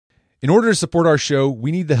In order to support our show,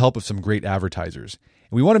 we need the help of some great advertisers.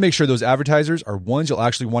 And we want to make sure those advertisers are ones you'll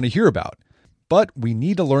actually want to hear about. But we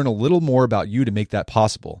need to learn a little more about you to make that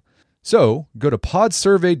possible. So go to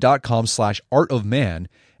podsurvey.com/artofman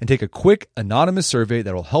and take a quick anonymous survey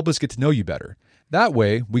that will help us get to know you better. That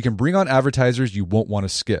way, we can bring on advertisers you won't want to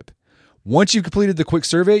skip. Once you've completed the quick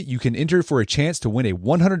survey, you can enter for a chance to win a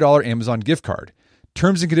 $100 Amazon gift card.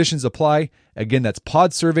 Terms and conditions apply. Again, that's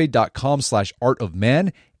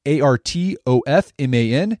podsurvey.com/artofman,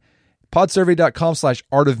 ARTOFMAN,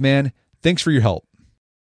 podsurvey.com/artofman. Thanks for your help.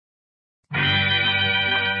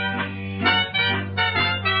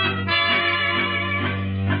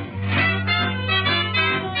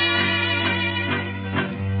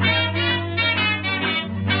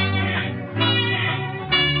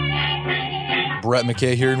 Brett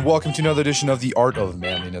McKay here, and welcome to another edition of the Art of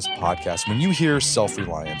Manliness podcast. When you hear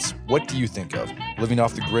self-reliance, what do you think of? Living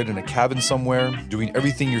off the grid in a cabin somewhere, doing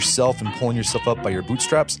everything yourself and pulling yourself up by your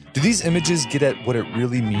bootstraps? Do these images get at what it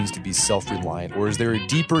really means to be self-reliant, or is there a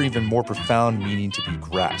deeper, even more profound meaning to be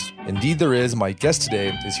grasped? Indeed there is. My guest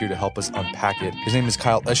today is here to help us unpack it. His name is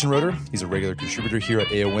Kyle Eschenroeder. He's a regular contributor here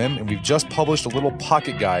at AOM, and we've just published a little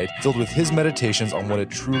pocket guide filled with his meditations on what it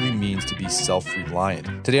truly means to be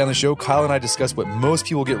self-reliant. Today on the show, Kyle and I discuss what most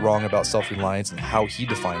people get wrong about self-reliance and how he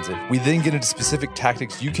defines it. We then get into specific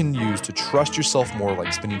tactics you can use to trust yourself more,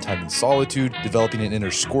 like spending time in solitude, developing an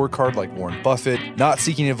inner scorecard like Warren Buffett, not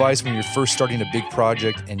seeking advice when you're first starting a big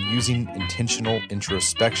project, and using intentional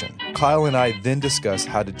introspection. Kyle and I then discuss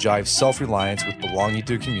how to jive self-reliance with belonging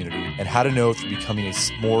to a community and how to know if you're becoming a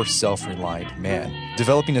more self-reliant man.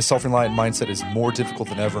 Developing a self-reliant mindset is more difficult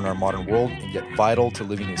than ever in our modern world, and yet vital to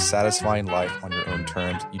living a satisfying life on your own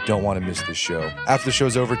terms. You don't want to miss this show. After the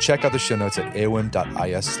show's over, check out the show notes at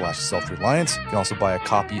aom.is/self-reliance. You can also buy a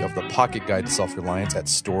copy of the Pocket Guide to Self-Reliance at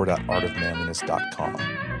store.artofmanliness.com.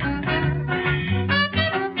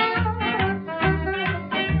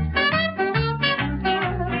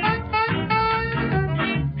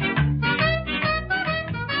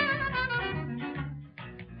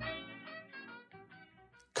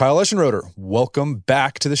 Kyle Eschenroeder, welcome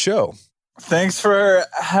back to the show. Thanks for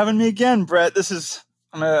having me again, Brett.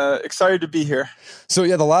 I'm excited to be here. So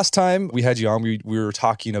yeah, the last time we had you on, we were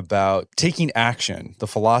talking about taking action, the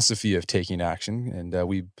philosophy of taking action. And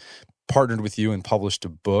we partnered with you and published a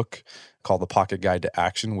book called The Pocket Guide to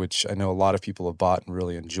Action, which I know a lot of people have bought and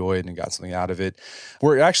really enjoyed and got something out of it.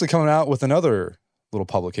 We're actually coming out with another little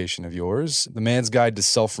publication of yours, The Man's Guide to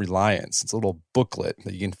Self-Reliance. It's a little booklet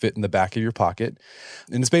that you can fit in the back of your pocket.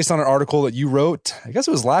 And it's based on an article that you wrote, I guess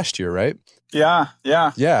it was last year, right? Yeah.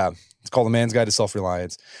 It's called The Man's Guide to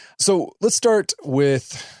Self-Reliance. So let's start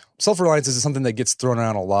with self-reliance. Is something that gets thrown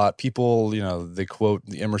around a lot. People, they quote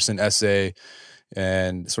the Emerson essay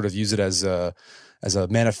and sort of use it as a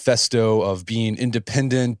manifesto of being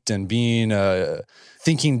independent and being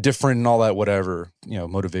thinking different and all that, whatever,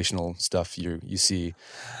 motivational stuff you see.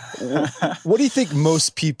 What do you think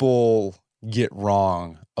most people get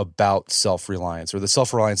wrong about self-reliance, or the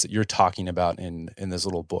self-reliance that you're talking about in this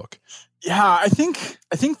little book? Yeah, I think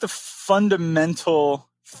the fundamental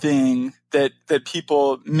thing that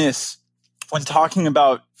people miss when talking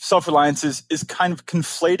about self-reliance is kind of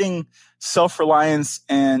conflating self-reliance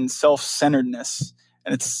and self-centeredness.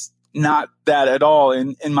 And it's not that at all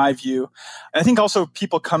in my view. And I think also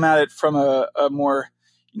people come at it from a more,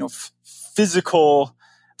 physical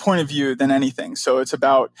point of view than anything. So it's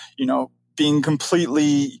about, being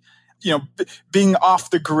completely, being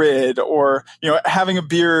off the grid, or, having a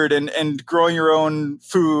beard and growing your own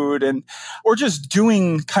food, or just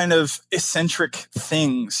doing kind of eccentric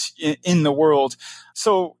things in the world.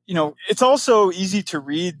 So, it's also easy to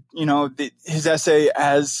read, his essay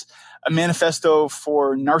as a manifesto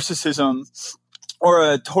for narcissism, or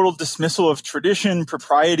a total dismissal of tradition,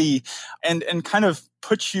 propriety, and kind of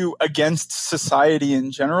puts you against society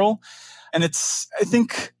in general. And I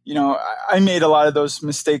think, I made a lot of those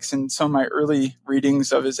mistakes in some of my early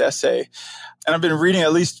readings of his essay. And I've been reading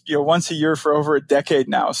at least, once a year for over a decade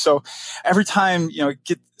now. So every time,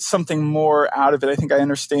 get something more out of it, I think I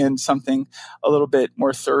understand something a little bit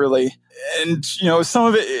more thoroughly. And, some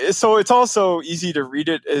of it, so it's also easy to read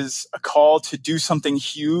it as a call to do something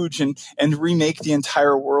huge and remake the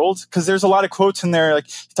entire world. Cause there's a lot of quotes in there. Like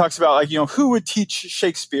he talks about who would teach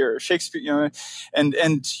Shakespeare, and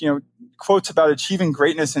quotes about achieving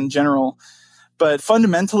greatness in general. But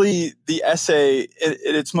fundamentally, the essay,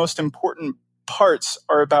 its most important parts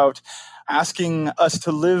are about asking us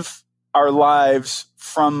to live our lives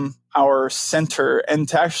from our center and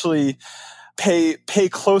to actually pay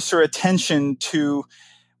closer attention to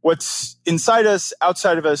what's inside us,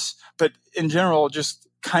 outside of us, but in general, just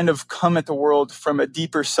kind of come at the world from a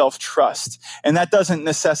deeper self-trust. And that doesn't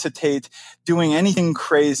necessitate doing anything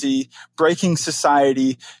crazy, breaking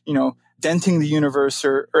society, denting the universe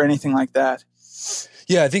or anything like that.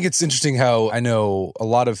 Yeah, I think it's interesting how I know a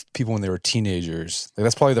lot of people when they were teenagers, like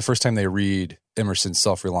that's probably the first time they read Emerson's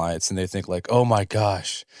Self-Reliance and they think like, oh my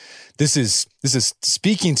gosh, this is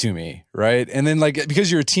speaking to me, right? And then like,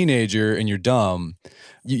 because you're a teenager and you're dumb,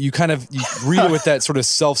 you kind of you read it with that sort of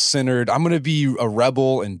self-centered, I'm going to be a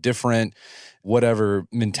rebel and different, whatever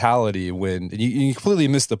mentality when you completely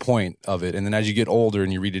miss the point of it. And then as you get older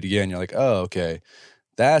and you read it again, you're like, oh, okay.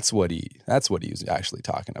 That's what he was actually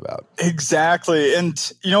talking about. Exactly.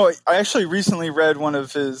 And, I actually recently read one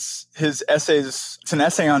of his essays. It's an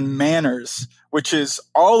essay on manners, which is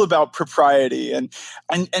all about propriety. And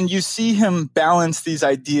you see him balance these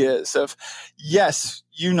ideas of, yes,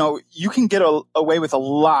 you can get away with a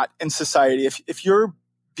lot in society. If you're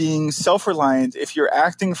being self-reliant, if you're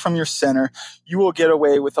acting from your center, you will get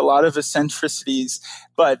away with a lot of eccentricities.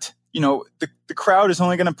 But the crowd is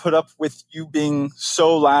only going to put up with you being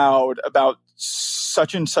so loud about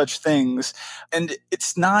such and such things. And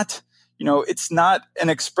it's not an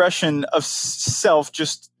expression of self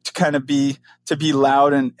just to kind of be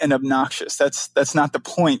loud and obnoxious. That's not the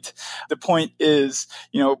point. The point is,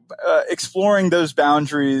 exploring those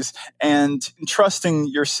boundaries and trusting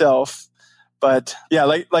yourself. But yeah,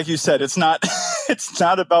 like you said, it's not it's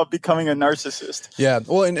not about becoming a narcissist. Yeah.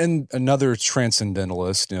 Well, and another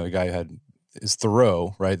transcendentalist, a guy who is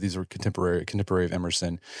Thoreau, right? These are contemporary of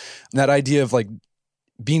Emerson. And that idea of like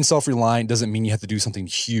being self-reliant doesn't mean you have to do something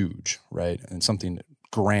huge, right? And something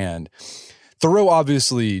grand. Thoreau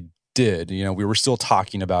obviously did. We were still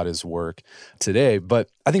talking about his work today, but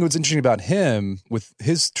I think what's interesting about him with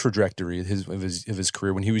his trajectory of his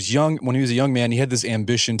career, when he was a young man, he had this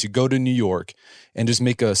ambition to go to New York and just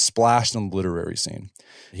make a splash on the literary scene.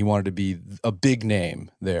 He wanted to be a big name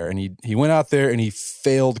there, and he went out there and he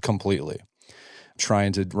failed completely,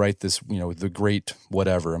 trying to write this, the great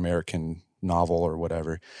whatever American novel or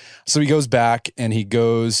whatever. So he goes back and he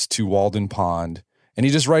goes to Walden Pond and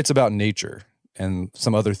he just writes about nature and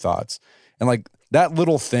some other thoughts. And like that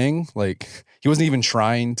little thing, like he wasn't even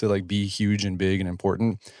trying to like be huge and big and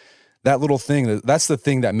important. That little thing, that's the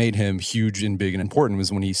thing that made him huge and big and important,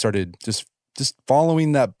 was when he started just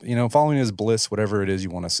following that, following his bliss, whatever it is you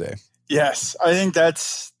want to say. Yes. I think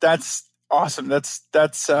that's awesome.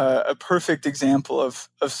 That's a perfect example of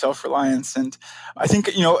self-reliance. And I think,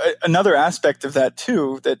 another aspect of that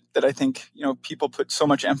too, that I think, people put so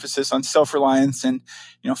much emphasis on self-reliance and,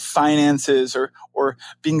 finances or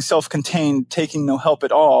being self-contained, taking no help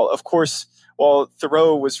at all. Of course, while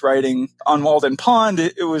Thoreau was writing on Walden Pond,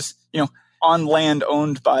 it was, on land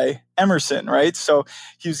owned by Emerson, right? So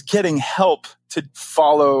he was getting help to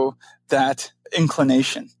follow that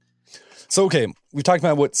inclination. So, okay, we talked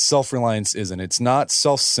about what self-reliance is, and it's not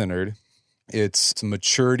self-centered. It's a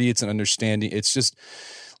maturity. It's an understanding. It's just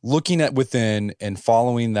looking at within and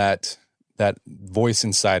following that voice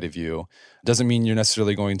inside of you. Doesn't mean you're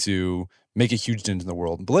necessarily going to make a huge dent in the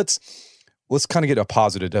world. But let's kind of get a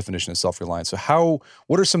positive definition of self-reliance. So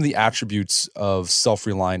what are some of the attributes of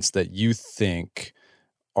self-reliance that you think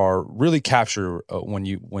are really captured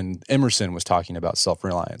when Emerson was talking about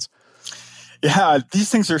self-reliance? Yeah,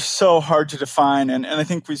 these things are so hard to define. And I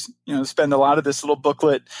think we, spend a lot of this little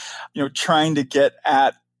booklet, trying to get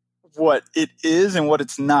at what it is and what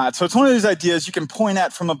it's not. So it's one of these ideas you can point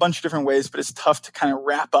at from a bunch of different ways, but it's tough to kind of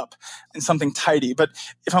wrap up in something tidy. But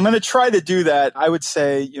if I'm going to try to do that, I would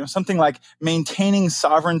say, something like maintaining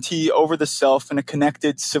sovereignty over the self in a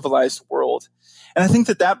connected, civilized world. And I think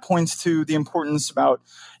that points to the importance about,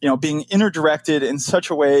 being inner-directed in such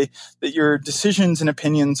a way that your decisions and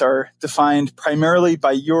opinions are defined primarily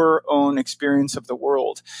by your own experience of the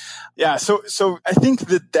world. Yeah, so I think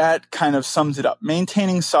that kind of sums it up.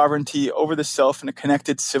 Maintaining sovereignty over the self in a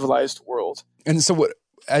connected, civilized world. And so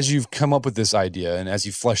as you've come up with this idea and as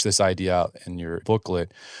you flesh this idea out in your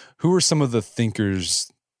booklet, who are some of the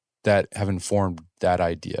thinkers that have informed that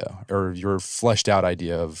idea or your fleshed out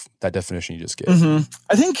idea of that definition you just gave? Mm-hmm.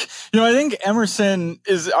 I think Emerson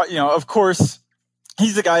is, of course,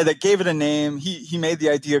 he's the guy that gave it a name. He made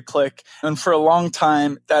the idea click. And for a long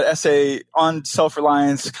time, that essay on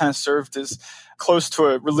self-reliance kind of served as close to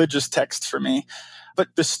a religious text for me. But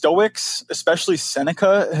the Stoics, especially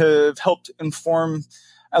Seneca, have helped inform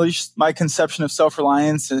at least my conception of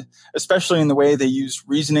self-reliance, especially in the way they use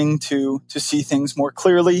reasoning to see things more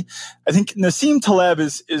clearly. I think Nassim Taleb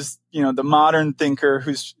is the modern thinker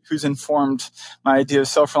who's informed my idea of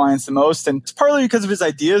self-reliance the most. And it's partly because of his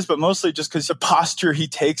ideas, but mostly just because the posture he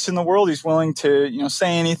takes in the world. He's willing to,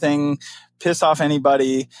 say anything, piss off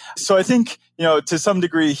anybody. So I think, to some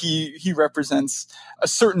degree, he represents a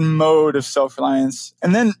certain mode of self-reliance.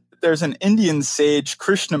 And then there's an Indian sage,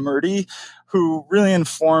 Krishnamurti, who really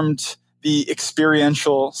informed the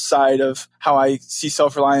experiential side of how I see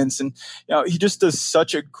self-reliance. And, he just does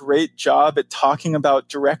such a great job at talking about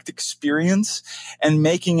direct experience and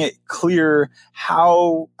making it clear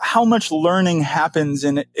how much learning happens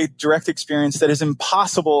in a direct experience that is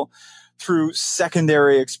impossible through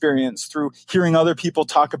secondary experience, through hearing other people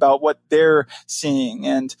talk about what they're seeing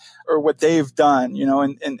or what they've done,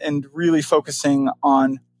 and really focusing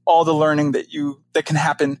on all the learning that can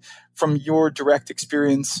happen from your direct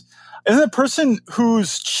experience. And the person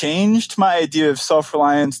who's changed my idea of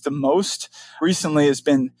self-reliance the most recently has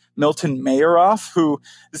been Milton Mayeroff, who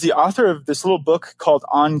is the author of this little book called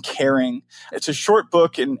On Caring. It's a short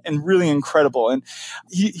book and really incredible. And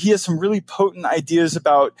he has some really potent ideas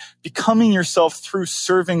about becoming yourself through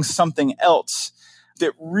serving something else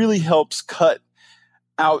that really helps cut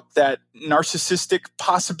out that narcissistic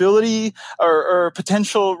possibility or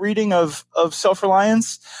potential reading of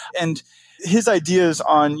self-reliance. And his ideas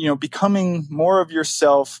on, becoming more of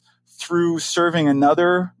yourself through serving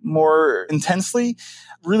another more intensely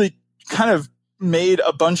really kind of made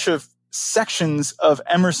a bunch of sections of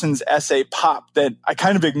Emerson's essay pop that I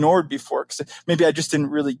kind of ignored before because maybe I just didn't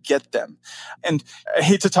really get them. And I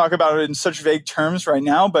hate to talk about it in such vague terms right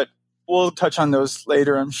now, but we'll touch on those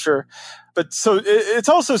later, I'm sure. But so it's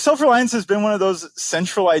also, self-reliance has been one of those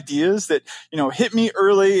central ideas that, hit me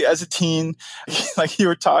early as a teen, like you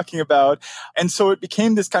were talking about. And so it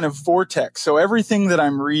became this kind of vortex. So everything that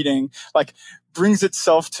I'm reading, brings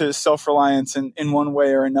itself to self-reliance in one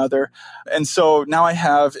way or another. And so now I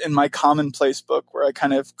have in my commonplace book where I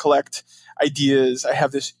kind of collect ideas, I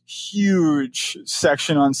have this huge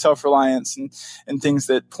section on self-reliance and things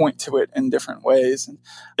that point to it in different ways. And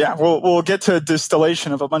yeah, we'll get to a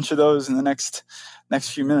distillation of a bunch of those in the next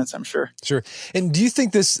few minutes, I'm sure. Sure. And do you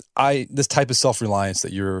think this type of self-reliance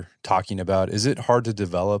that you're talking about, is it hard to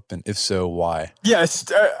develop? And if so, why? Yes,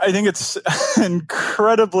 I think it's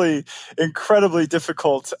incredibly, incredibly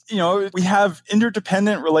difficult. We have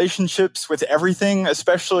interdependent relationships with everything,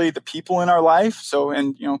 especially the people in our life. So,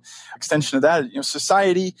 and, extension of that,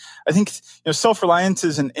 society. I think, self-reliance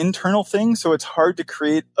is an internal thing. So it's hard to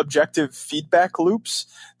create objective feedback loops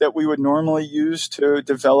that we would normally use to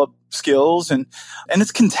develop skills, and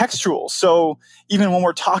it's contextual. So even when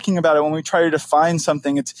we're talking about it, when we try to define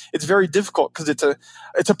something, it's very difficult because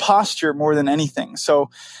it's a posture more than anything. So,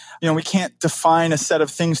 we can't define a set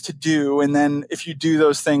of things to do. And then if you do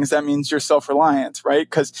those things, that means you're self-reliant, right?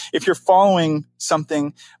 Because if you're following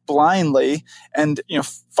something blindly and,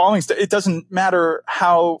 it doesn't matter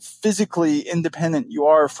how physically independent you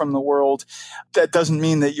are from the world. That doesn't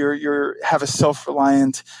mean that you have a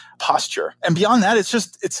self-reliant posture. And beyond that,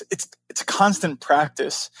 it's a constant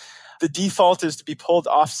practice. The default is to be pulled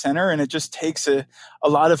off center, and it just takes a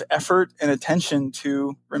lot of effort and attention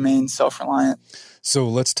to remain self-reliant. So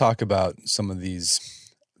let's talk about some of these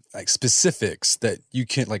specifics that you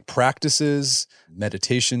can, practices,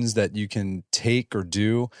 meditations that you can take or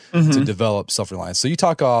do to develop self-reliance. So you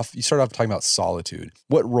start off talking about solitude.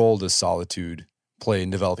 What role does solitude play in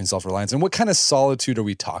developing self-reliance? And what kind of solitude are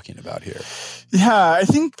we talking about here? Yeah, I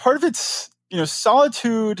think part of it's,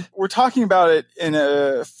 solitude, we're talking about it in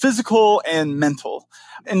a physical and mental.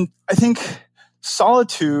 And I think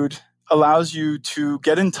solitude allows you to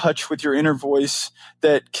get in touch with your inner voice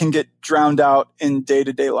that can get drowned out in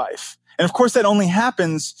day-to-day life. And of course, that only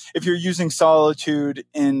happens if you're using solitude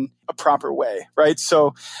in a proper way, right?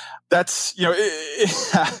 So that's,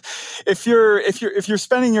 if you're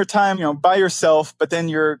spending your time, by yourself, but then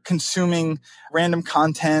you're consuming random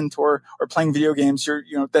content or playing video games,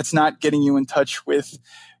 that's not getting you in touch with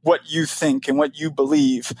what you think and what you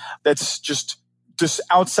believe. That's just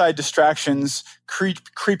outside distractions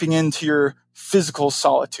creeping into your physical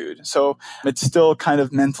solitude. So it's still kind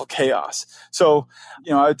of mental chaos. So,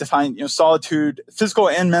 I would define, solitude, physical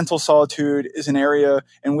and mental solitude is an area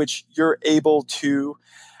in which you're able to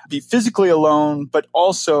be physically alone, but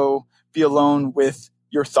also be alone with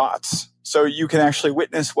your thoughts. So you can actually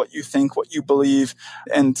witness what you think, what you believe,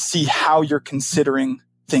 and see how you're considering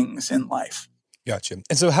things in life. Gotcha.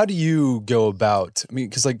 And so how do you go about,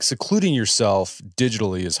 because secluding yourself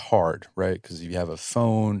digitally is hard, right? Because you have a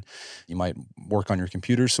phone, you might work on your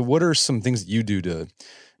computer. So what are some things that you do to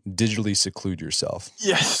digitally seclude yourself?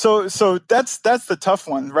 Yeah, so that's the tough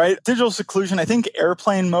one, right? Digital seclusion. I think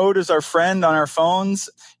airplane mode is our friend on our phones.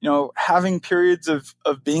 Having periods of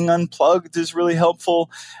being unplugged is really helpful.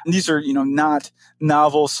 And these are, not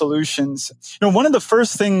novel solutions. One of the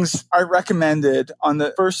first things I recommended on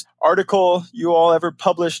the first article you all ever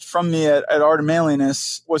published from me at Art of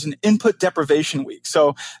Manliness was an input deprivation week.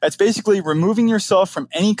 So that's basically removing yourself from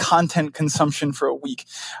any content consumption for a week,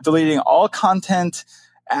 deleting all content,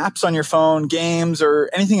 apps on your phone, games, or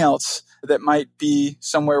anything else that might be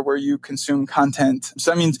somewhere where you consume content.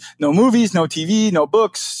 So that means no movies, no TV, no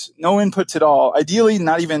books, no inputs at all. Ideally,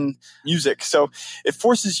 not even music. So it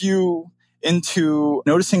forces you into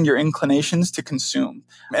noticing your inclinations to consume.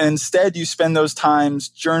 And instead, you spend those times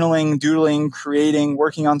journaling, doodling, creating,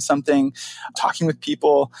 working on something, talking with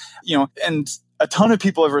people, and a ton of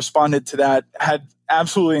people have responded to that, had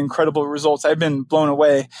absolutely incredible results. I've been blown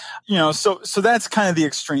away. So that's kind of the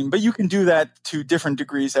extreme, but you can do that to different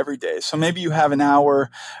degrees every day. So maybe you have an hour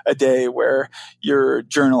a day where you're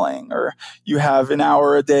journaling, or you have an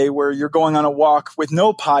hour a day where you're going on a walk with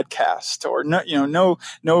no podcast or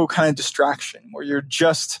no kind of distraction, where you're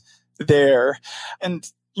just there. And,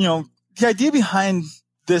 the idea behind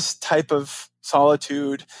this type of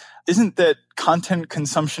solitude isn't that content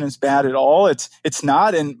consumption is bad at all. It's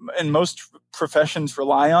not, and most professions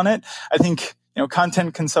rely on it. I think,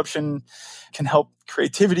 content consumption can help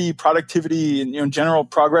creativity, productivity, and, general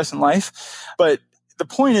progress in life. But the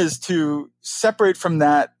point is to separate from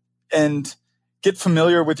that and get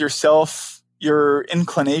familiar with yourself, your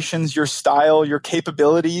inclinations, your style, your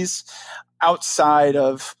capabilities outside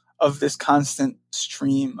of this constant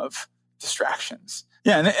stream of distractions.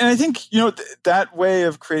 Yeah, and I think, that way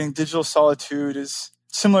of creating digital solitude is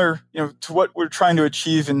similar, to what we're trying to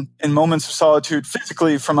achieve in moments of solitude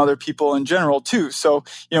physically from other people in general too. So,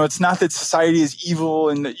 it's not that society is evil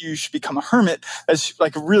and that you should become a hermit. That's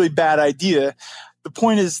like a really bad idea. The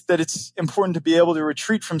point is that it's important to be able to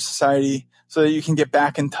retreat from society so that you can get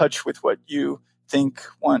back in touch with what you think,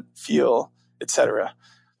 want, feel, etc.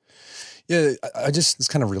 Yeah, it's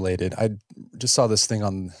kind of related. I just saw this thing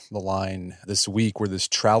on the line this week where this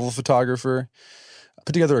travel photographer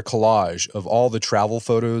put together a collage of all the travel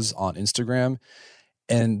photos on Instagram,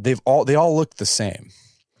 and they all look the same.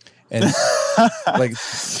 And like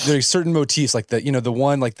there's certain motifs, like the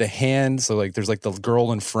one, like the hand. So like there's like the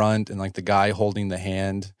girl in front and like the guy holding the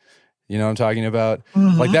hand. You know what I'm talking about?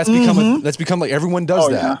 Mm-hmm, like that's become like everyone does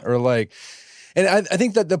that. Yeah. Or like, and I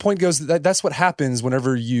think that the point goes that's what happens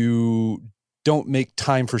whenever you don't make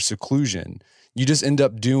time for seclusion. You just end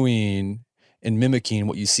up doing and mimicking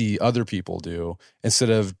what you see other people do instead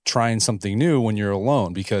of trying something new when you're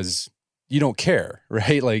alone, because you don't care,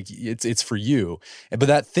 right? Like it's for you. But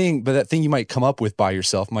that thing you might come up with by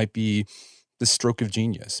yourself might be the stroke of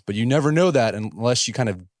genius. But you never know that unless you kind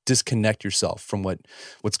of disconnect yourself from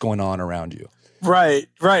what's going on around you. Right.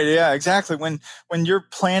 Yeah, exactly. When you're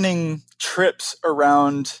planning trips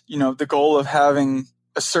around, the goal of having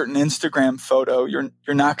a certain Instagram photo, you're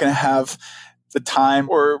not going to have the time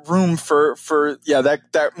or room for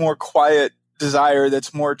that more quiet desire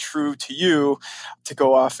that's more true to you to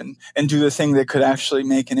go off and do the thing that could actually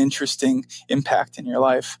make an interesting impact in your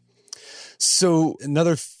life. So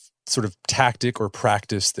another sort of tactic or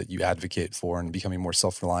practice that you advocate for in becoming more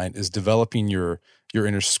self-reliant is developing your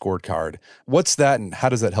inner scorecard. What's that, and how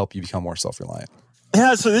does that help you become more self-reliant?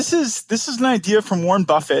 Yeah, so this is an idea from Warren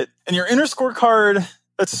Buffett. And your inner scorecard,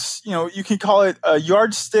 that's, you can call it a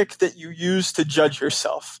yardstick that you use to judge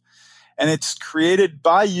yourself. And it's created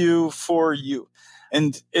by you for you.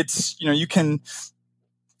 And it's, you can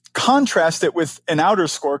contrast it with an outer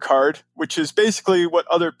scorecard, which is basically what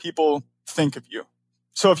other people think of you.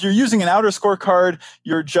 So if you're using an outer scorecard,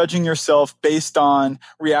 you're judging yourself based on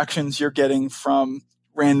reactions you're getting from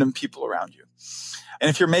random people around you. And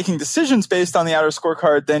if you're making decisions based on the outer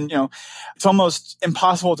scorecard, then, it's almost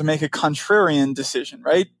impossible to make a contrarian decision,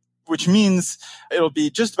 right? Which means it'll be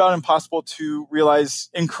just about impossible to realize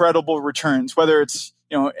incredible returns, whether it's,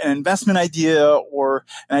 an investment idea or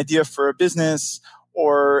an idea for a business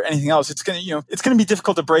or anything else. It's going to be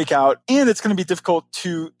difficult to break out, and it's going to be difficult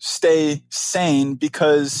to stay sane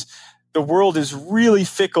because the world is really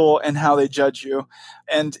fickle in how they judge you.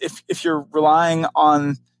 And if you're relying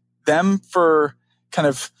on them for kind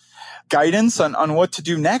of guidance on what to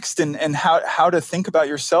do next and how to think about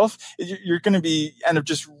yourself, you're going to end up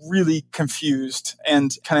just really confused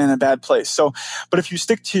and kind of in a bad place. So, but if you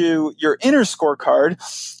stick to your inner scorecard,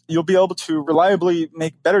 you'll be able to reliably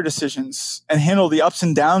make better decisions and handle the ups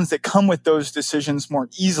and downs that come with those decisions more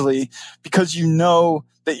easily because you know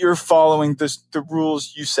that you're following the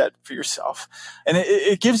rules you set for yourself. And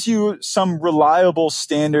it gives you some reliable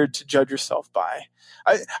standard to judge yourself by.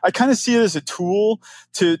 I kind of see it as a tool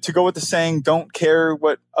to go with the saying, don't care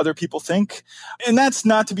what other people think. And that's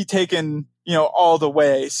not to be taken, all the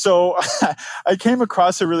way. So I came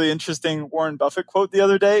across a really interesting Warren Buffett quote the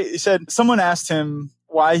other day. He said, someone asked him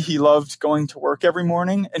why he loved going to work every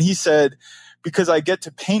morning. And he said, because I get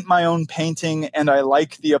to paint my own painting and I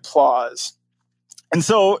like the applause. And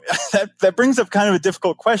so that brings up kind of a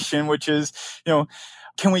difficult question, which is,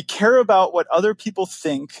 can we care about what other people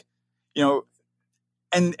think,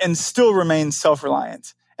 and still remain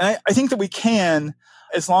self-reliant? And I think that we can,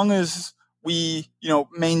 as long as we,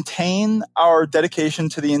 maintain our dedication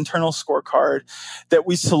to the internal scorecard, that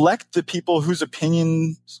we select the people whose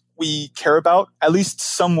opinions we care about, at least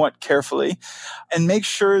somewhat carefully, and make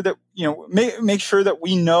sure that, make sure that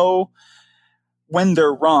we know when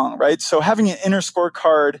they're wrong, right? So having an inner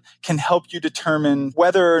scorecard can help you determine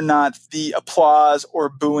whether or not the applause or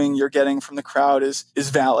booing you're getting from the crowd is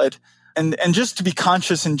valid. And just to be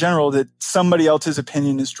conscious in general that somebody else's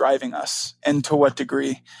opinion is driving us and to what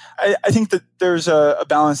degree. I think that there's a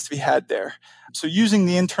balance to be had there. So using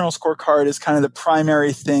the internal scorecard is kind of the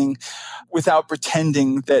primary thing without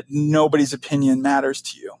pretending that nobody's opinion matters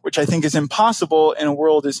to you, which I think is impossible in a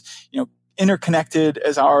world as, interconnected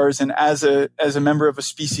as ours and as a member of a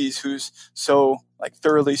species who's so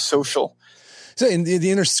thoroughly social. So and the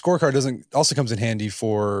inner scorecard also comes in handy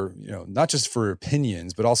for, not just for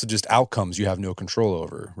opinions, but also just outcomes you have no control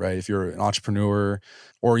over, right? If you're an entrepreneur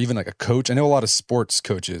or even like a coach, I know a lot of sports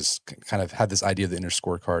coaches kind of had this idea of the inner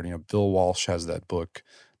scorecard. Bill Walsh has that book,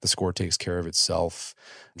 The Score Takes Care of Itself.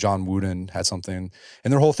 John Wooden had something.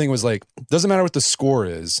 And their whole thing was doesn't matter what the score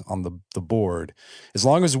is on the board, as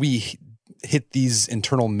long as we hit these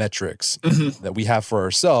internal metrics that we have for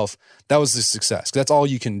ourselves, that was the success. That's all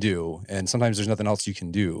you can do. And sometimes there's nothing else you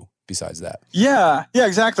can do besides that. Yeah,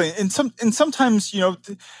 exactly. And sometimes,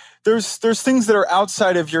 there's things that are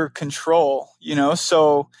outside of your control,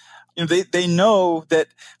 so, they know that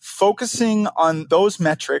focusing on those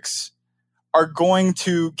metrics are going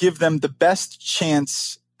to give them the best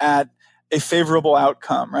chance at a favorable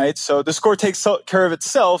outcome, right? So the score takes care of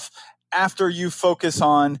itself after you focus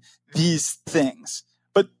on these things.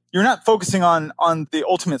 But you're not focusing on the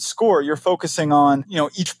ultimate score. You're focusing on,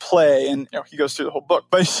 each play, and he goes through the whole book.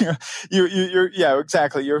 But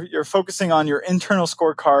exactly. You're focusing on your internal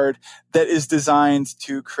scorecard that is designed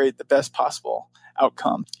to create the best possible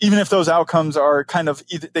outcome. Even if those outcomes are kind of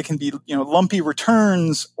they can be, lumpy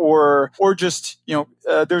returns or just,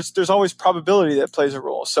 there's always probability that plays a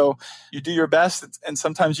role. So you do your best and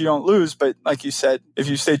sometimes you don't lose. But like you said, if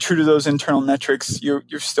you stay true to those internal metrics, you're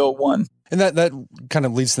still won. And that kind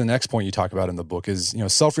of leads to the next point you talk about in the book is,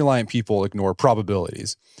 self-reliant people ignore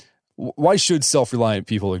probabilities. Why should self-reliant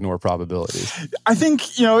people ignore probabilities? I think,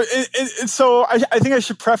 so I think I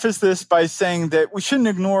should preface this by saying that we shouldn't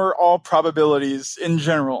ignore all probabilities in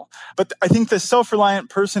general. But I think the self-reliant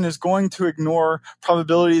person is going to ignore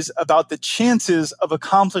probabilities about the chances of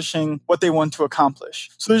accomplishing what they want to accomplish.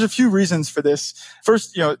 So there's a few reasons for this.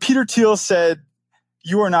 First, Peter Thiel said,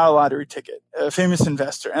 you are not a lottery ticket, a famous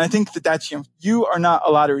investor. And I think that's, you are not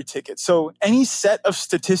a lottery ticket. So any set of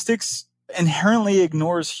statistics inherently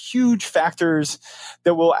ignores huge factors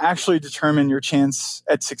that will actually determine your chance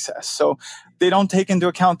at success. So they don't take into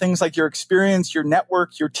account things like your experience, your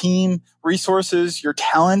network, your team, resources, your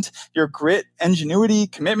talent, your grit, ingenuity,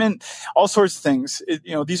 commitment, all sorts of things.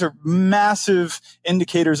 These are massive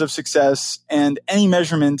indicators of success, and any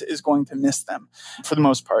measurement is going to miss them for the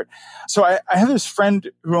most part. So I have this friend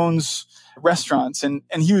who owns restaurants, and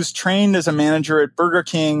he was trained as a manager at Burger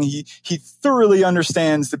King. He thoroughly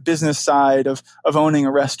understands the business side of owning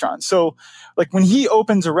a restaurant. So when he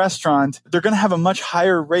opens a restaurant, they're going to have a much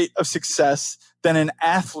higher rate of success than an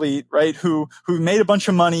athlete, right? Who made a bunch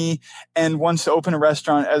of money and wants to open a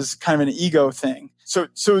restaurant as kind of an ego thing. So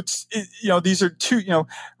these are two,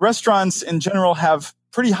 restaurants in general have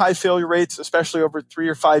pretty high failure rates, especially over 3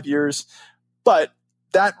 or 5 years, but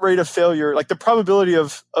that rate of failure, like the probability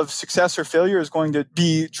of success or failure is going to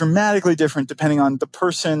be dramatically different depending on the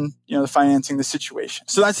person, the financing, the situation.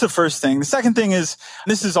 So that's the first thing. The second thing is,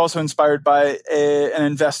 this is also inspired by an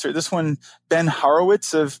investor. This one, Ben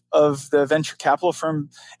Horowitz of the venture capital firm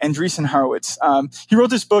Andreessen Horowitz. He wrote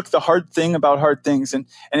this book, The Hard Thing About Hard Things. And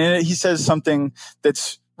in it, he says something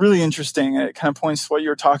that's really interesting, and it kind of points to what you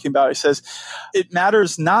were talking about. He says, it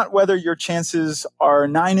matters not whether your chances are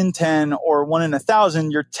 9 in 10 or 1 in 1,000,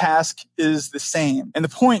 your task is the same. And the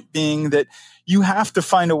point being that you have to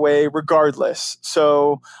find a way regardless.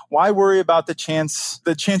 So why worry about the chance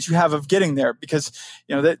you have of getting there? Because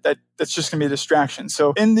that's just going to be a distraction.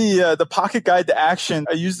 So in the Pocket Guide to Action,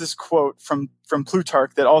 I use this quote from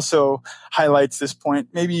Plutarch that also highlights this point,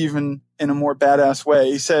 maybe even in a more badass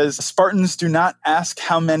way. He says, Spartans do not ask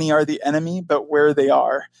how many are the enemy, but where they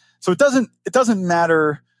are. So it doesn't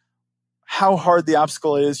matter how hard the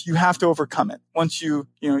obstacle is, you have to overcome it once you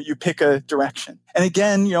pick a direction. And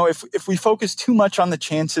again, if we focus too much on the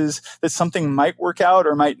chances that something might work out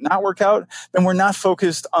or might not work out, then we're not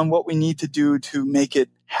focused on what we need to do to make it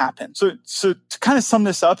happen. So to kind of sum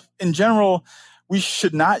this up, in general, we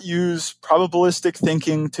should not use probabilistic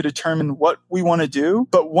thinking to determine what we want to do.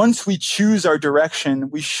 But once we choose our direction,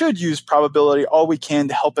 we should use probability all we can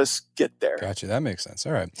to help us get there. Gotcha. That makes sense.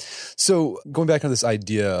 All right. So going back to this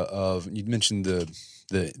idea of, you mentioned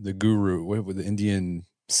the guru, what, the Indian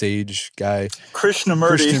sage guy?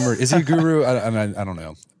 Krishnamurti. Is he a guru? I don't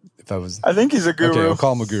know. I think he's a guru. Okay, I'll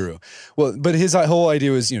call him a guru. Well, but his whole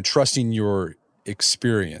idea was, trusting your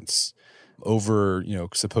experience over,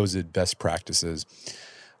 supposed best practices.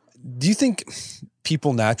 Do you think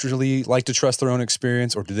people naturally like to trust their own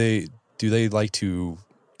experience, or do they like to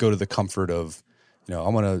go to the comfort of, I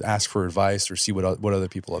want to ask for advice or see what other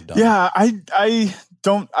people have done? Yeah, I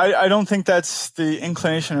don't think that's the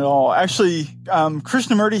inclination at all. Actually,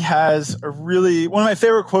 Krishnamurti has one of my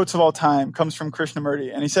favorite quotes of all time comes from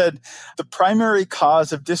Krishnamurti. And he said, the primary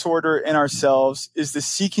cause of disorder in ourselves is the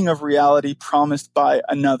seeking of reality promised by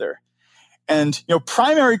another. And,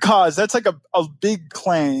 primary cause, that's like a big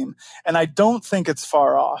claim. And I don't think it's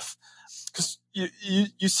far off. Because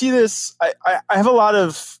you see this, I have a lot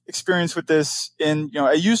of experience with this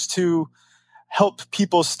I used to help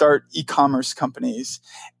people start e-commerce companies.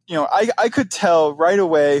 I could tell right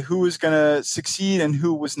away who was going to succeed and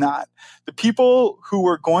who was not. The people who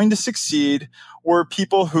were going to succeed were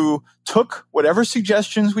people who took whatever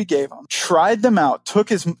suggestions we gave them, tried them out,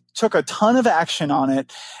 took a ton of action on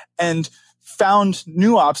it, and found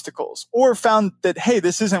new obstacles, or found that, hey,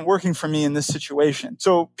 this isn't working for me in this situation.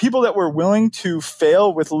 So people that were willing to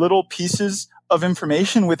fail with little pieces of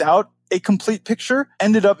information without a complete picture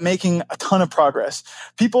ended up making a ton of progress.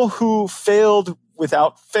 People who failed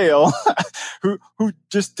without fail, who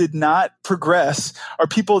just did not progress, are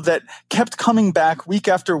people that kept coming back week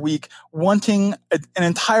after week, wanting an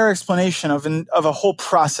entire explanation of a whole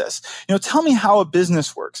process. Tell me how a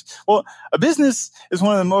business works. Well, a business is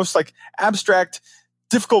one of the most abstract,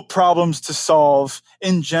 difficult problems to solve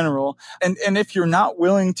in general. And if you're not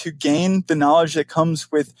willing to gain the knowledge that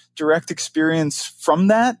comes with direct experience from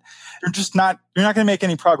that, you're not going to make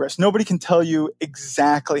any progress. Nobody can tell you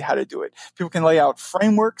exactly how to do it. People can lay out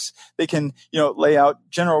frameworks. They can, lay out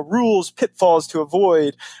general rules, pitfalls to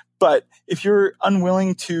avoid. But if you're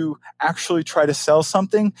unwilling to actually try to sell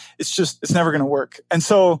something, it's never going to work. And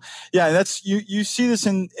so, yeah, that's, you see this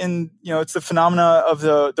in it's the phenomena of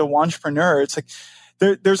the wantrepreneur. It's like,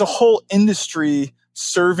 there's a whole industry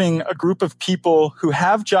serving a group of people who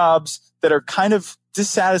have jobs that are kind of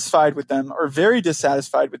dissatisfied with them or very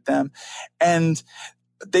dissatisfied with them. And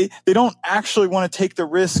they don't actually want to take the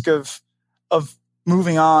risk of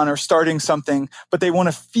moving on or starting something, but they want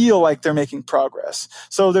to feel like they're making progress.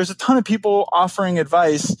 So there's a ton of people offering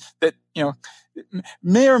advice that,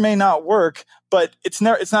 may or may not work, but it's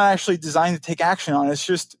not actually designed to take action on. It's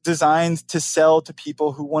just designed to sell to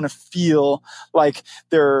people who want to feel like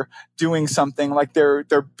they're doing something, like they're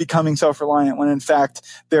becoming self-reliant, when in fact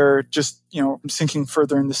they're just, sinking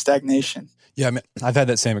further into stagnation. Yeah, I mean, I've had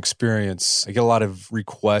that same experience. I get a lot of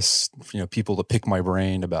requests, people to pick my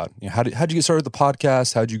brain about, how'd you get started with the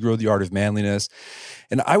podcast? How'd you grow the art of manliness?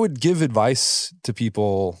 And I would give advice to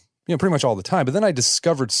people, pretty much all the time. But then I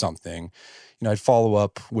discovered something. I'd follow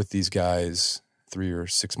up with these guys 3 or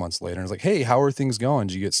 6 months later. And I was like, hey, how are things going?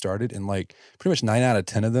 Did you get started? And pretty much 9 out of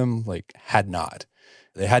 10 of them, had not.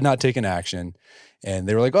 They had not taken action. And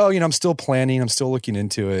they were like, oh, I'm still planning. I'm still looking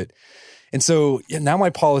into it. And so now my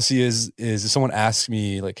policy is if someone asks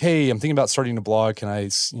me like, hey, I'm thinking about starting a blog. Can I,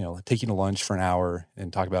 take you to lunch for an hour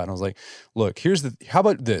and talk about it? And I was like, look, how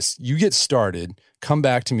about this? You get started, come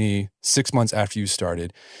back to me 6 months after you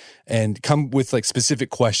started and come with like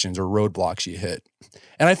specific questions or roadblocks you hit.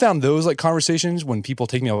 And I found those like conversations when people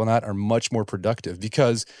take me up on that are much more productive,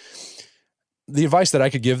 because the advice that I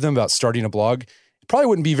could give them about starting a blog probably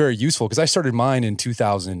wouldn't be very useful, because I started mine in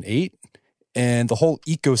 2008 and the whole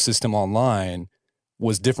ecosystem online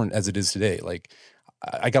was different as it is today. Like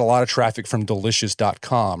I got a lot of traffic from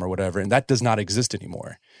delicious.com or whatever, and that does not exist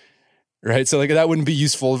anymore. Right. So like that wouldn't be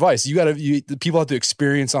useful advice. The people have to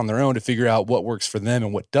experience on their own to figure out what works for them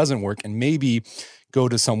and what doesn't work. And maybe go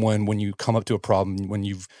to someone when you come up to a problem, when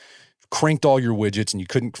you've cranked all your widgets and you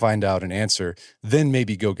couldn't find out an answer, then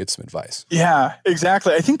maybe go get some advice. Yeah,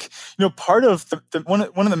 exactly. I think, part of one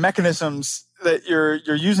of the mechanisms that you're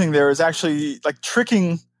using there is actually like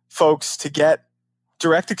tricking folks to get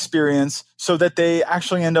direct experience so that they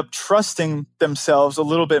actually end up trusting themselves a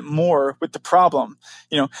little bit more with the problem.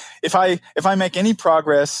 If I make any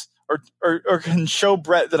progress or can show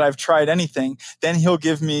Brett that I've tried anything, then he'll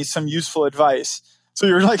give me some useful advice. So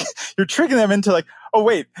you're tricking them into like, oh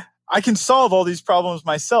wait, I can solve all these problems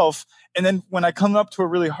myself. And then when I come up to a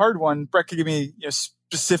really hard one, Brett could give me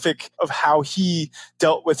specific of how he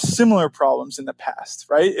dealt with similar problems in the past,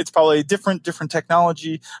 right? It's probably different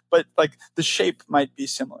technology, but like the shape might be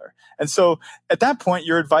similar. And so at that point,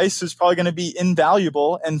 your advice is probably going to be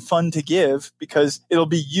invaluable and fun to give because it'll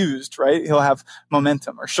be used, right? He'll have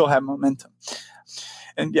momentum or she'll have momentum.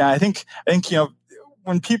 And yeah, I think,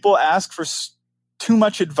 when people ask for too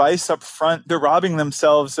much advice up front, they're robbing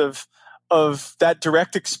themselves of that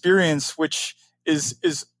direct experience, which is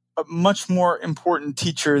a much more important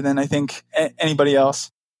teacher than I think anybody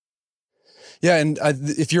else. Yeah, and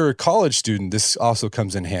if you're a college student, this also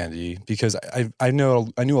comes in handy, because I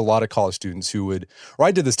knew a lot of college students who would, or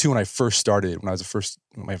I did this too when I first started, when I was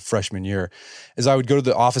my freshman year, is I would go to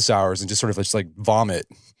the office hours and just sort of just like vomit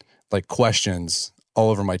like questions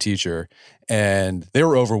all over my teacher, and they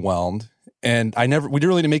were overwhelmed, and we didn't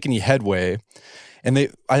really make any headway. And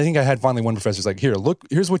I think I had finally one professor's like,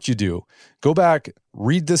 here's what you do. Go back,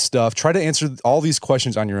 read this stuff, try to answer all these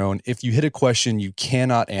questions on your own. If you hit a question you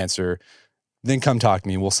cannot answer, then come talk to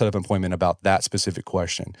me. We'll set up an appointment about that specific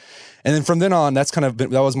question. And then from then on, that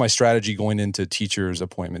was my strategy going into teachers'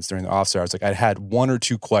 appointments during the office hours. Like I had one or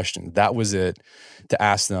two questions. That was it to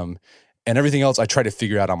ask them. And everything else I tried to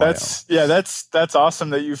figure out on my own. Yeah, that's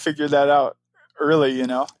awesome that you figured that out early,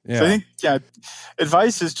 Yeah. So I think,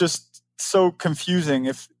 advice is just so confusing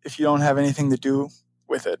if you don't have anything to do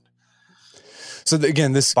with it. So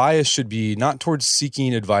again, this bias should be not towards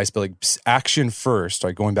seeking advice, but like action first,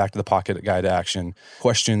 like going back to the pocket guide action,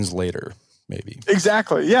 questions later, maybe.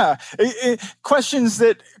 Exactly. Yeah. Questions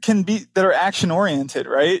that are action oriented,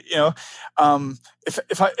 right?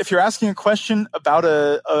 If you're asking a question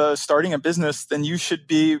about starting a business, then you should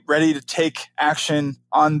be ready to take action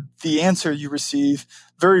on the answer you receive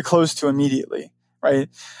very close to immediately. Right.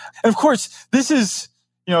 And of course, this is,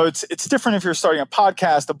 it's different if you're starting a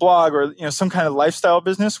podcast, a blog, or, some kind of lifestyle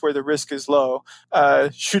business where the risk is low,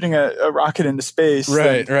 shooting a rocket into space.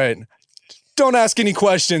 Right. Don't ask any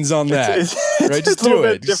questions on that. Right. Just do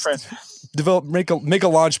it. Different. Make a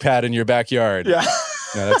launch pad in your backyard. Yeah.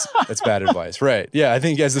 No, that's bad advice. Right. Yeah. I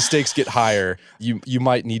think as the stakes get higher, you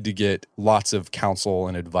might need to get lots of counsel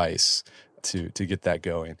and advice to get that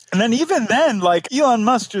going. And then even then, like Elon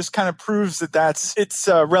Musk just kind of proves that it's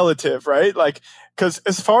relative, right? Like, because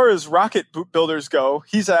as far as rocket builders go,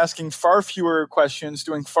 he's asking far fewer questions,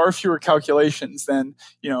 doing far fewer calculations than,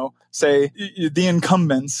 say the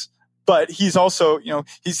incumbents. But he's also,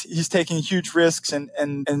 he's taking huge risks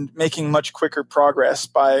and making much quicker progress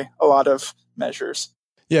by a lot of measures.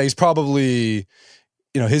 Yeah, he's probably,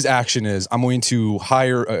 his action is, I'm going to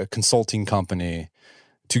hire a consulting company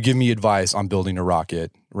to give me advice on building a rocket,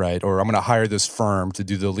 right? Or I'm going to hire this firm to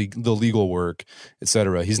do the legal work, et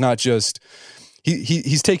cetera. He's not just,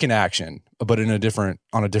 he's taking action, but on a different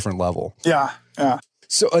level. Yeah.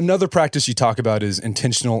 So another practice you talk about is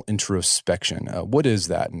intentional introspection. What is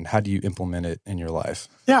that, and how do you implement it in your life?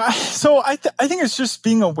 Yeah, so I think it's just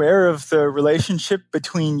being aware of the relationship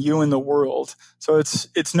between you and the world. So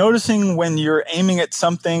it's noticing when you're aiming at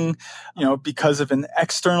something, because of an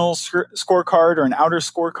external scorecard or an outer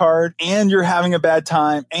scorecard, and you're having a bad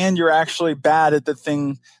time, and you're actually bad at the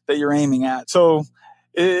thing that you're aiming at. So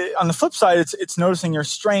on the flip side, it's noticing your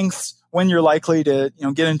strengths, when you're likely to,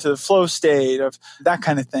 get into the flow state of that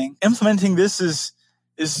kind of thing. Implementing this is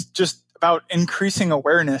just about increasing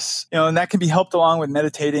awareness, and that can be helped along with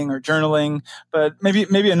meditating or journaling. But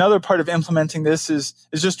maybe another part of implementing this is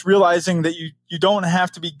just realizing that you don't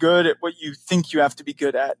have to be good at what you think you have to be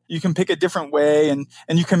good at. You can pick a different way and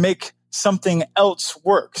you can make something else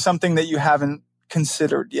work, something that you haven't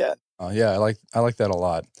considered yet. Yeah, I like that a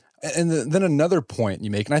lot. And then another point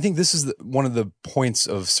you make, and I think this is one of the points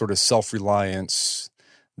of sort of self-reliance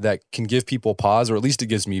that can give people pause, or at least it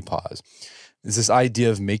gives me pause, is this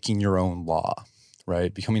idea of making your own law,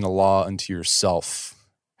 right? Becoming a law unto yourself.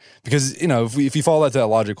 Because, if you follow that to that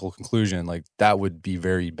logical conclusion, like that would be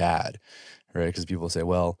very bad, right? Because people say,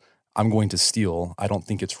 well, I'm going to steal. I don't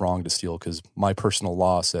think it's wrong to steal because my personal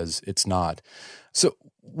law says it's not. So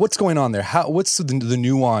what's going on there? What's the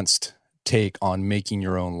nuanced take on making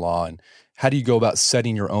your own law, and how do you go about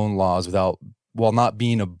setting your own laws while not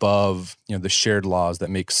being above, the shared laws that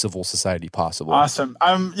make civil society possible? Awesome.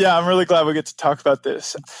 I'm really glad we get to talk about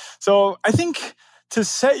this. So I think to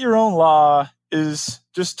set your own law is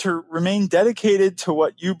just to remain dedicated to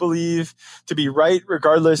what you believe to be right,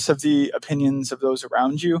 regardless of the opinions of those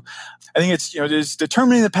around you. I think it's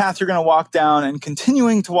determining the path you're going to walk down and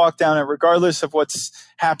continuing to walk down it, regardless of what's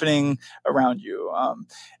happening around you.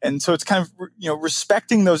 And so it's kind of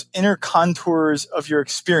respecting those inner contours of your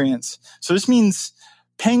experience. So this means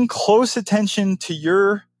paying close attention to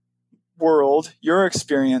your world, your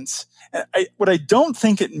experience. And what I don't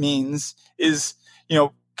think it means is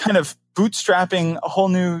kind of bootstrapping a whole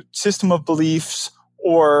new system of beliefs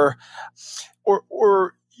or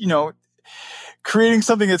creating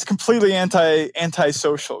something that's completely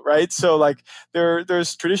anti-social, right? So like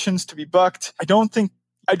there's traditions to be bucked. I don't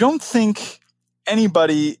think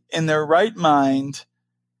anybody in their right mind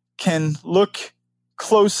can look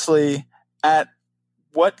closely at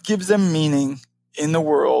what gives them meaning in the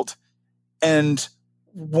world and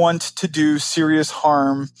want to do serious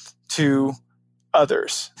harm to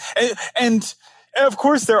others. And of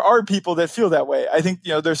course, there are people that feel that way. I think,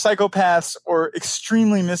 they're psychopaths or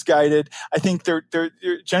extremely misguided. I think they're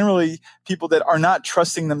generally people that are not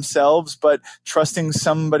trusting themselves, but trusting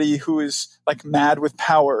somebody who is like mad with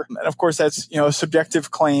power. And of course, that's, a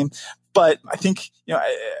subjective claim. But I think,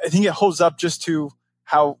 I think it holds up just to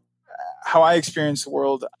how I experience the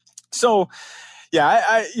world. So,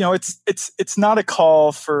 yeah, it's not a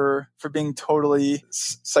call for being totally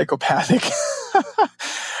psychopathic.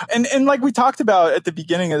 And like we talked about at the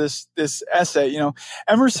beginning of this essay,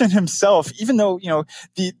 Emerson himself, even though,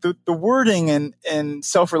 the wording in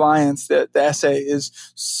Self-Reliance, the essay is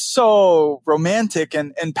so romantic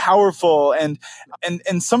and powerful and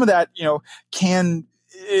some of that, can,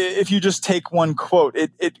 if you just take one quote,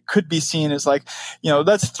 it could be seen as like,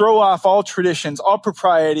 let's throw off all traditions, all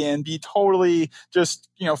propriety, and be totally just,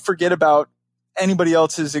 forget about anybody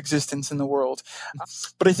else's existence in the world.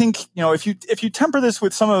 But I think, if you temper this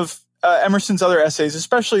with some of Emerson's other essays,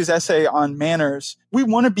 especially his essay on manners, we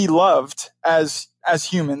want to be loved as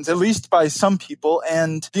humans, at least by some people.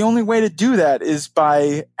 And the only way to do that is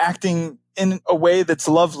by acting in a way that's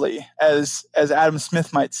lovely, as Adam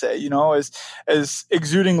Smith might say, as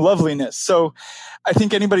exuding loveliness. So I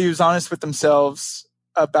think anybody who's honest with themselves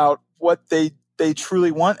about what they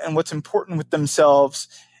truly want and what's important with themselves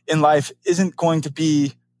in life isn't going to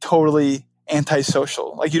be totally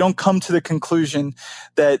antisocial. Like, you don't come to the conclusion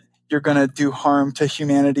that you're going to do harm to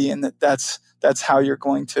humanity and that's how you're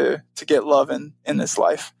going to get love in this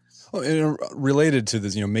life. Well, and related to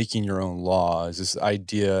this, making your own law is this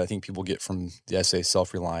idea I think people get from the essay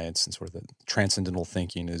Self-Reliance and sort of the transcendental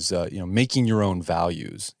thinking is, making your own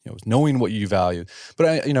values, knowing what you value.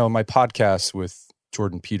 But my podcast with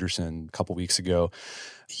Jordan Peterson a couple weeks ago,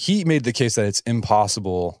 he made the case that it's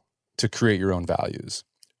impossible to create your own values.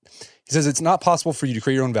 He says it's not possible for you to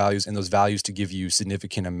create your own values and those values to give you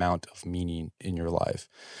significant amount of meaning in your life.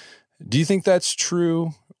 Do you think that's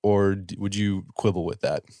true, or would you quibble with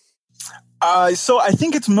that? So I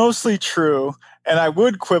think it's mostly true, and I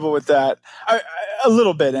would quibble with that a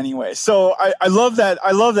little bit anyway. So I love that.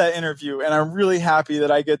 I love that interview, and I'm really happy that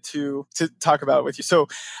I get to talk about it with you. So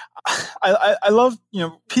I love,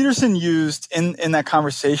 Peterson used in that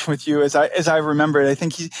conversation with you, as I remember it. I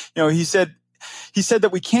think he said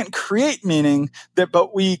that we can't create meaning,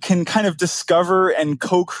 but we can kind of discover and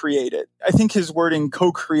co-create it. I think his wording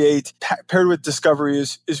co-create paired with discovery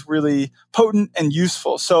is really potent and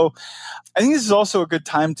useful. So I think this is also a good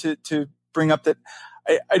time to bring up that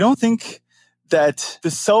I don't think that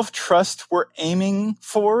the self-trust we're aiming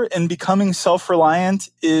for in becoming self-reliant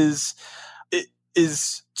is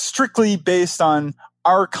strictly based on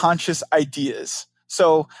our conscious ideas.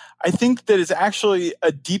 So I think that it's actually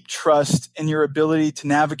a deep trust in your ability to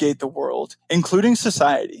navigate the world, including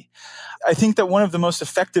society. I think that one of the most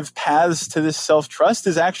effective paths to this self-trust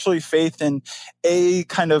is actually faith in a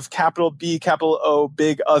kind of capital B, capital O,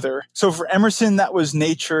 big other. So for Emerson, that was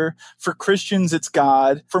nature. For Christians, it's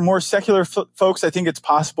God. For more secular folks, I think it's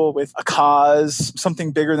possible with a cause,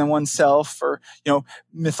 something bigger than oneself, or,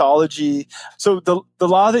 mythology. So the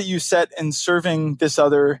law that you set in serving this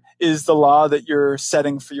other is the law that you're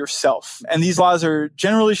setting for yourself. And these laws are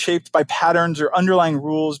generally shaped by patterns or underlying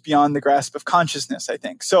rules beyond the grasp of consciousness, I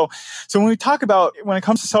think. So when we talk about, when it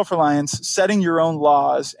comes to self-reliance, setting your own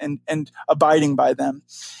laws and abiding by them,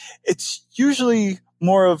 it's usually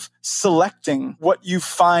more of selecting what you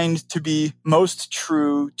find to be most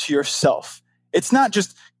true to yourself. It's not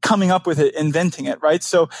just coming up with it, inventing it, right?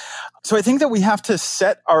 So I think that we have to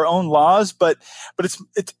set our own laws, but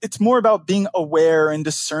it's more about being aware and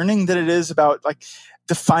discerning than it is about like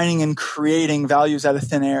defining and creating values out of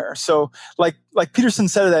thin air. So like Peterson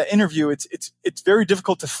said in that interview, it's very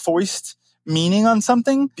difficult to foist meaning on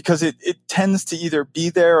something because it tends to either be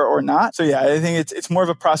there or not. So yeah, I think it's more of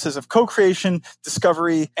a process of co-creation,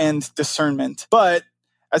 discovery, and discernment. But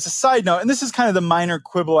as a side note, and this is kind of the minor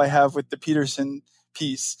quibble I have with the Peterson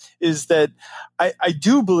piece, is that I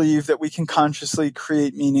do believe that we can consciously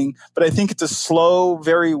create meaning, but I think it's a slow,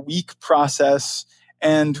 very weak process,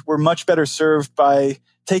 and we're much better served by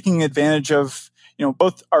taking advantage of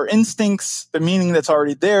both our instincts, the meaning that's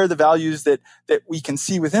already there, the values that we can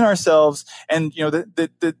see within ourselves, and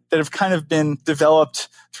that have kind of been developed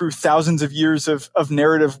through thousands of years of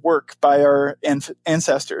narrative work by our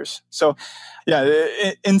ancestors. So, yeah,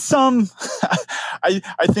 in sum, I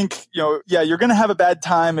think you're going to have a bad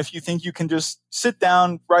time if you think you can just sit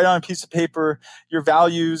down, write on a piece of paper your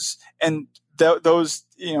values, and those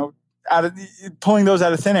pulling those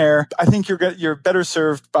out of thin air. I think you're better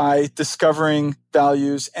served by discovering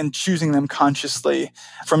values and choosing them consciously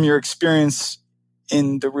from your experience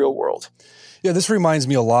in the real world. Yeah, this reminds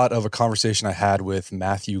me a lot of a conversation I had with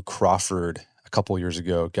Matthew Crawford a couple years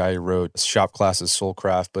ago, a guy who wrote Shop Class's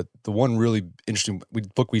Soulcraft. But the one really interesting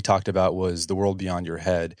book we talked about was The World Beyond Your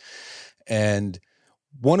Head. And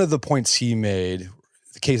one of the points he made,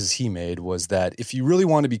 the cases he made, was that if you really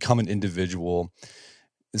want to become an individual,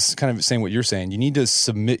 this is kind of saying what you're saying, you need to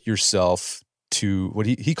submit yourself to what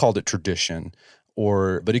he called it tradition,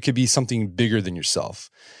 but it could be something bigger than yourself.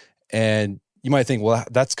 And you might think, well,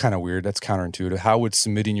 that's kind of weird. That's counterintuitive. How would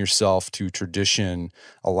submitting yourself to tradition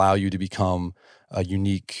allow you to become a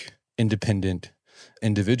unique, independent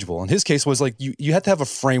individual? And his case was like, you have to have a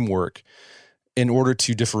framework in order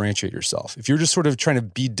to differentiate yourself. If you're just sort of trying to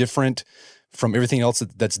be different from everything else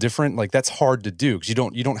that's different, like that's hard to do because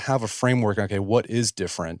you don't have a framework. Okay, what is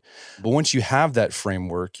different? But once you have that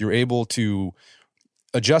framework, you're able to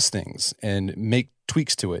adjust things and make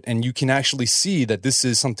tweaks to it. And you can actually see that this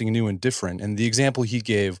is something new and different. And the example he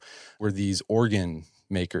gave were these organ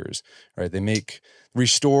makers, right? They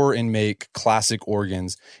restore and make classic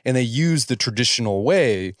organs, and they use the traditional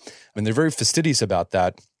way, and they're very fastidious about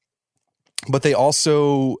that. But they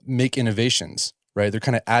also make innovations, right? They're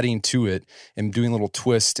kind of adding to it and doing a little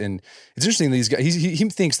twist. And it's interesting, these guys, he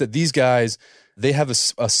thinks that these guys, they have a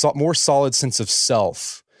more solid sense of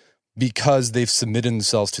self because they've submitted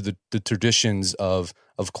themselves to the traditions of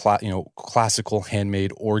classical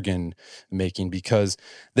handmade organ making, because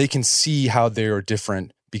they can see how they are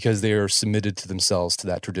different because they are submitted to themselves to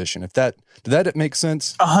that tradition. Did that make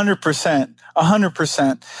sense?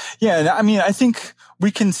 100%. Yeah. I mean, I think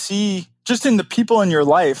we can see just in the people in your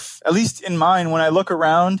life, at least in mine, when I look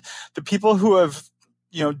around, the people who have,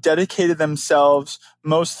 dedicated themselves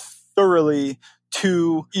most thoroughly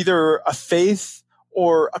to either a faith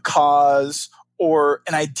or a cause or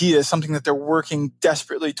an idea, something that they're working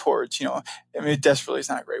desperately towards, I mean, desperately is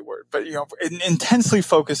not a great word, but, intensely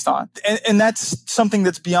focused on. And that's something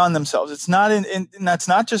that's beyond themselves. It's not and that's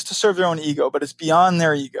not just to serve their own ego, but it's beyond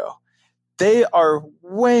their ego. They are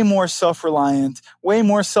way more self-reliant, way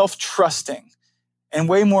more self-trusting, and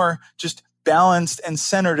way more just balanced and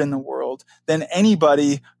centered in the world than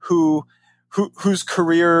anybody whose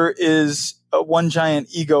career is a one giant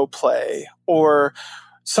ego play, or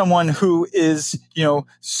someone who is,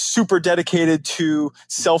 super dedicated to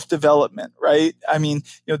self-development, right? I mean,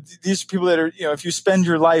 these are people that are, if you spend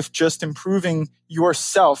your life just improving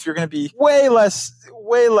yourself, you're going to be way less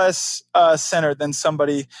centered than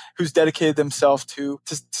somebody who's dedicated themselves to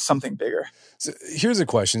something bigger. So here's a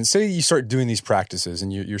question. Say you start doing these practices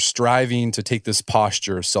and you're striving to take this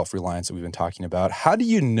posture of self-reliance that we've been talking about. How do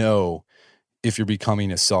you know if you're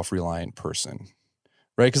becoming a self-reliant person?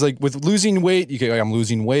 Right? Because like with losing weight, you get, I'm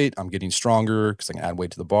losing weight, I'm getting stronger because I can add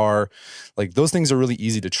weight to the bar. Like those things are really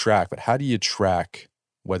easy to track, but how do you track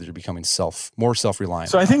whether you're becoming more self-reliant?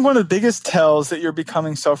 So I think one of the biggest tells that you're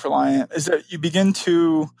becoming self-reliant is that you begin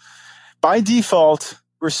to, by default,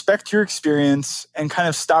 respect your experience and kind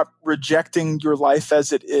of stop rejecting your life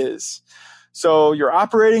as it is. So you're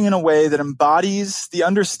operating in a way that embodies the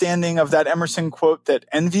understanding of that Emerson quote that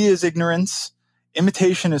envy is ignorance,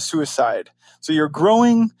 imitation is suicide. So you're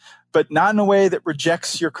growing, but not in a way that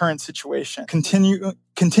rejects your current situation.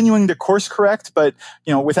 Continuing to course correct, but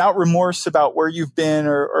without remorse about where you've been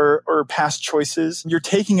or past choices. You're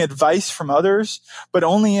taking advice from others, but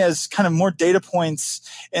only as kind of more data points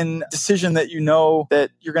in decision that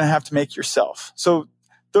that you're going to have to make yourself. So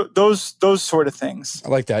those sort of things. I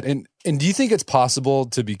like that. And do you think it's possible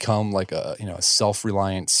to become like a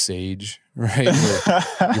self-reliant sage, right?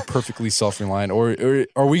 You're perfectly self-reliant, or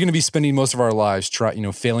are we going to be spending most of our lives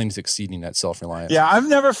failing to succeeding at self-reliance? Yeah, I've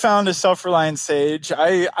never found a self-reliant sage.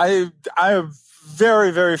 I am very,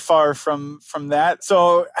 very far from that.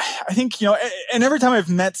 So I think, and every time I've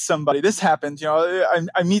met somebody, this happens,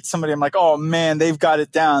 I meet somebody, I'm like, oh man, they've got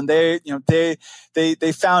it down. They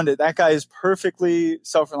found it. That guy is perfectly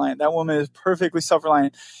self-reliant. That woman is perfectly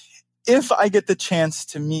self-reliant. If I get the chance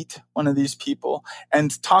to meet one of these people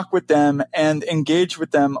and talk with them and engage with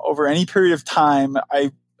them over any period of time,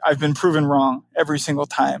 I've been proven wrong every single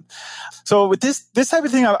time. So with this type of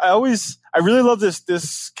thing, I really love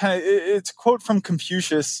this kind of, it's a quote from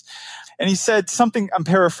Confucius. And he said something, I'm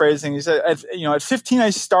paraphrasing. He said, at 15, I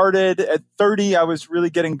started. At 30, I was really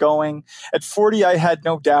getting going. At 40, I had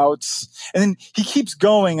no doubts. And then he keeps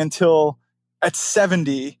going until at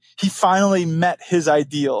 70, he finally met his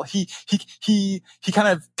ideal. He kind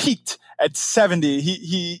of peaked at 70.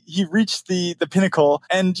 He reached the pinnacle.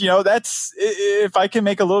 And, that's, if I can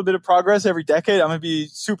make a little bit of progress every decade, I'm going to be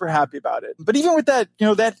super happy about it. But even with that,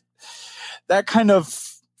 that kind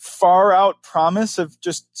of far out promise of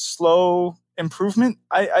just slow improvement,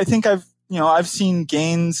 I think I've seen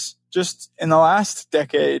gains just in the last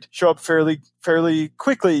decade show up fairly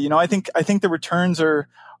quickly. I think the returns are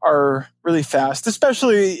really fast,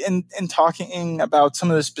 especially in talking about some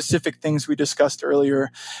of the specific things we discussed earlier.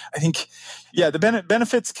 I think, the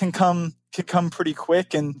benefits can come pretty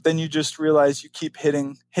quick, and then you just realize you keep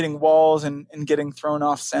hitting walls and getting thrown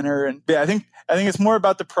off center. And I think it's more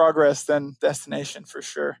about the progress than destination for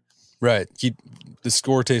sure. Right. The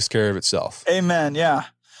score takes care of itself. Amen. Yeah.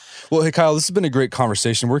 Well, hey, Kyle, this has been a great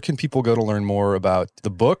conversation. Where can people go to learn more about the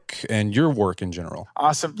book and your work in general?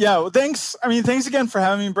 Awesome. Yeah. Well, thanks. Thanks again for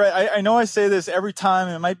having me, Brett. I know I say this every time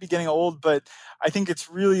and it might be getting old, but I think it's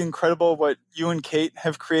really incredible what you and Kate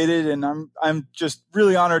have created. And I'm just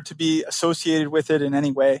really honored to be associated with it in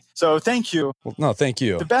any way. So thank you. Well, no, thank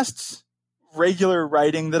you. The best regular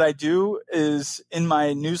writing that I do is in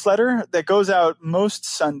my newsletter that goes out most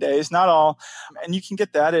Sundays, not all. And you can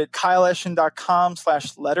get that at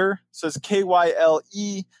kyleeschen.com/letter. So it's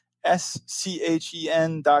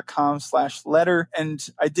KYLESCHEN.com/letter. And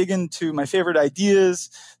I dig into my favorite ideas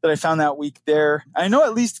that I found that week there. I know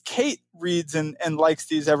at least Kate reads and likes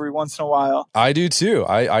these every once in a while. I do too.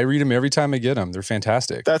 I read them every time I get them. They're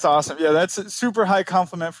fantastic. That's awesome. Yeah, that's a super high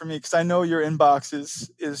compliment for me because I know your inbox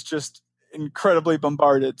is just incredibly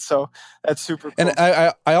bombarded. So that's super cool. And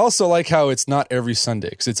I also like how it's not every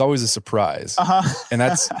Sunday because it's always a surprise. And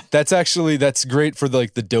that's great for the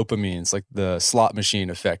dopamines, like the slot machine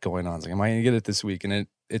effect going on. It's like, am I going to get it this week? And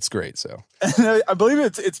it's great. So I believe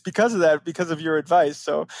it's because of that, because of your advice.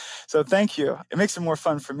 So thank you. It makes it more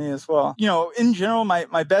fun for me as well. In general,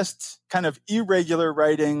 my best kind of irregular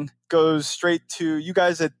writing goes straight to you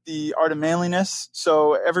guys at the Art of Manliness.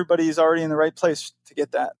 So everybody's already in the right place to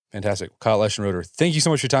get that. Fantastic. Kyle Eschenroeder, thank you so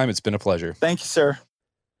much for your time. It's been a pleasure. Thank you, sir.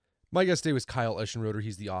 My guest today was Kyle Eschenroeder.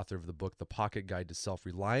 He's the author of the book, The Pocket Guide to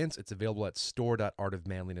Self-Reliance. It's available at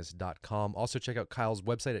store.artofmanliness.com. Also check out Kyle's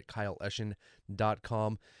website at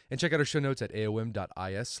kyleeschen.com. And check out our show notes at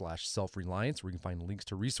aom.is/self-reliance, where you can find links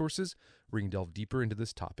to resources where you can delve deeper into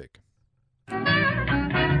this topic.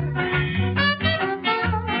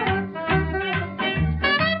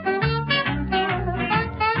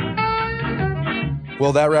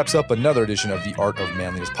 Well, that wraps up another edition of the Art of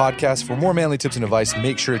Manliness podcast. For more manly tips and advice,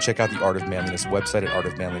 make sure to check out the Art of Manliness website at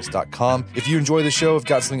artofmanliness.com. If you enjoy the show, have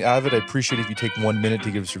got something out of it, I'd appreciate it if you take 1 minute to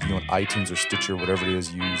give us a review on iTunes or Stitcher, whatever it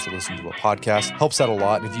is you use to listen to a podcast. Helps out a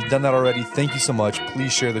lot. And if you've done that already, thank you so much.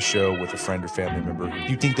 Please share the show with a friend or family member if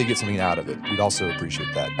you think they get something out of it. We'd also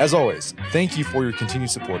appreciate that. As always, thank you for your continued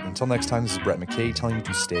support. Until next time, this is Brett McKay telling you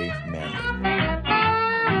to stay manly.